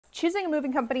Choosing a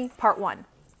moving company, part 1.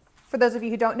 For those of you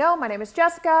who don't know, my name is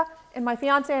Jessica, and my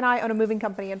fiance and I own a moving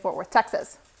company in Fort Worth,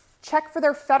 Texas. Check for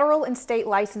their federal and state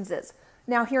licenses.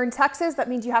 Now here in Texas, that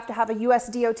means you have to have a US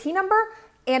DOT number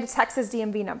and a Texas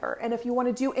DMV number. And if you want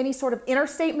to do any sort of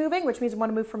interstate moving, which means you want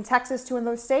to move from Texas to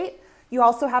another state, you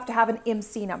also have to have an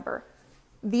MC number.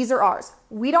 These are ours.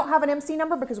 We don't have an MC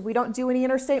number because we don't do any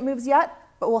interstate moves yet,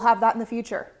 but we'll have that in the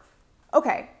future.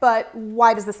 Okay, but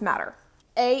why does this matter?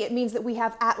 A, it means that we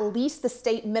have at least the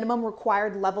state minimum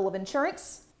required level of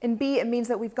insurance. And B, it means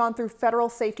that we've gone through federal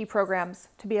safety programs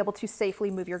to be able to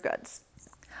safely move your goods.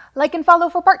 Like and follow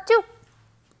for part 2.